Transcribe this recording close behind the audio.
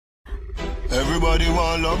Everybody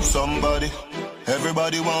want love somebody.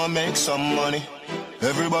 Everybody want make some money.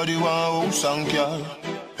 Everybody want house and car.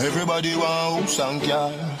 Everybody want house and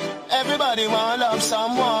car. Everybody want love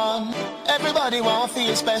someone. Everybody want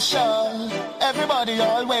feel special. Everybody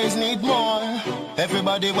always need more.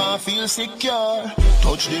 Everybody want feel secure.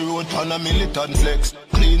 Touch the road on a militant flex.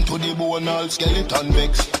 Clean to the bone, all skeleton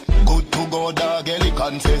vex. Good to go, dog, Ellie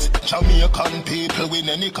confess. Jamaican people win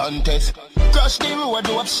any contest. Crush the road,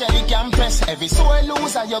 up Shelly can press. Every sore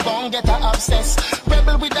loser, you gon' get a obsess.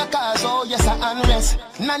 Rebel with the cause, oh yes, I unrest.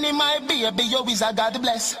 Nanny, my baby, you is a God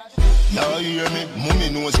bless. Now hear me, mommy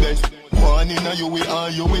knows best. One in a you will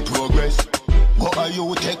and you will progress. Go a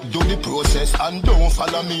you take, do the process. And don't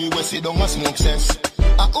follow me, we sit down and smoke cess.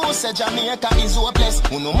 I who say Jamaica is hopeless.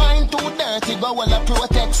 Who no mind too dirty, go well a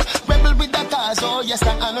protects. Rebel with the cause, oh yes,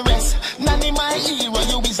 I unrest. Nanny, my hero,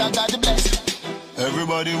 you is a God bless.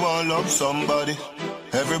 Everybody want love somebody.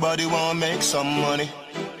 Everybody want make some money.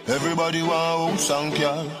 Everybody want house and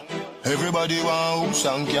car. Everybody want house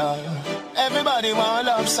and car. Everybody want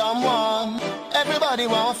love someone. Everybody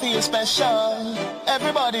want feel special.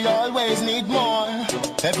 Everybody always need more.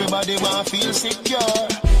 Everybody want feel secure.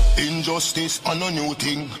 Injustice are no new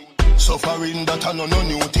thing. Suffering that are no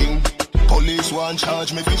new thing. Police want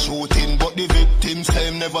charge me for shooting, but the victims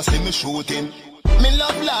them never see me shooting. Me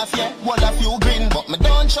love laugh, yeah, one of you grin, but me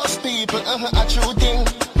don't trust people, a true thing.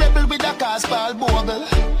 Rebel with a cause called bogle.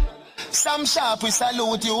 Some sharp we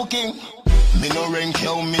salute you, king. Me no rank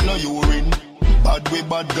you, me no urine. Bad we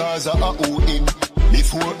bad Gaza a who in.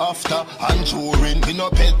 Before, after, and during. Me no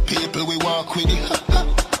pet people, we walk with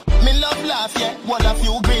it. Me love laugh, yeah, one of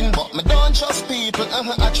you grin, but me don't trust people,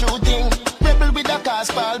 a true thing. Rebel with a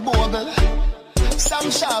cause called bogle.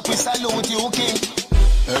 Some sharp we salute you, king.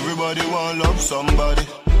 Everybody want love somebody.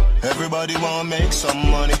 Everybody want make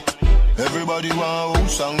some money. Everybody want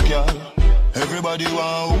house and car. Everybody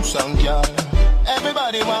want house and car.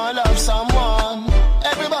 Everybody want love someone.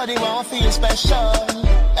 Everybody want feel special.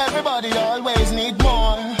 Everybody always need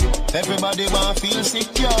more. Everybody want feel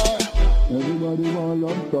secure. Everybody want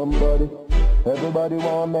love somebody. Everybody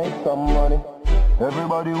want make some money.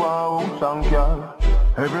 Everybody want house and car.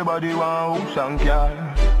 Everybody want house and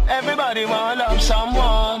car. Everybody want love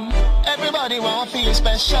someone. Everybody want feel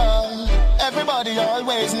special. Everybody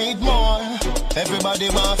always need more. Everybody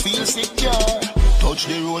want feel secure. Touch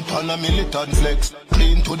the road on a militant flex.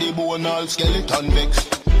 Clean to the bone, all skeleton vex.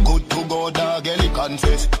 Good to go, dog, Ellie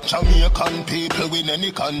confess. Jamaican people win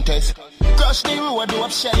any contest. Crush the road,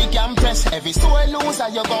 up Shelly can press. Every sore loser,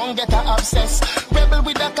 you gon' get a obsess. Rebel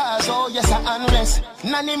with the cause, oh yes, I unrest.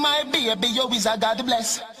 Nanny, my baby, you is a God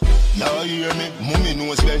bless. Now hear me, mommy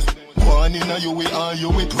knows best. One in a you will and you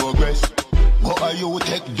will progress. Go a you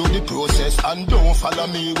take, do the process. And don't follow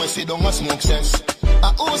me, we sit down and smoke cess.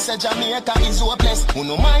 I who say Jamaica is hopeless. Who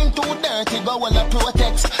no mind too dirty, go well a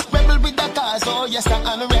protects. Rebel with the cause, oh yes,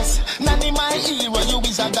 I unrest. Nanny, my hero, you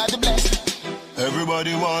is a God bless.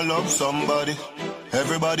 Everybody want love somebody.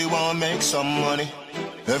 Everybody want make some money.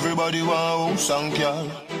 Everybody want house and car.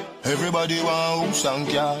 Everybody want house and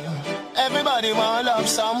car. Everybody want love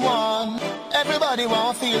someone. Everybody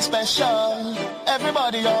want feel special.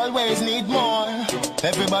 Everybody always need more.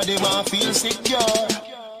 Everybody want feel secure.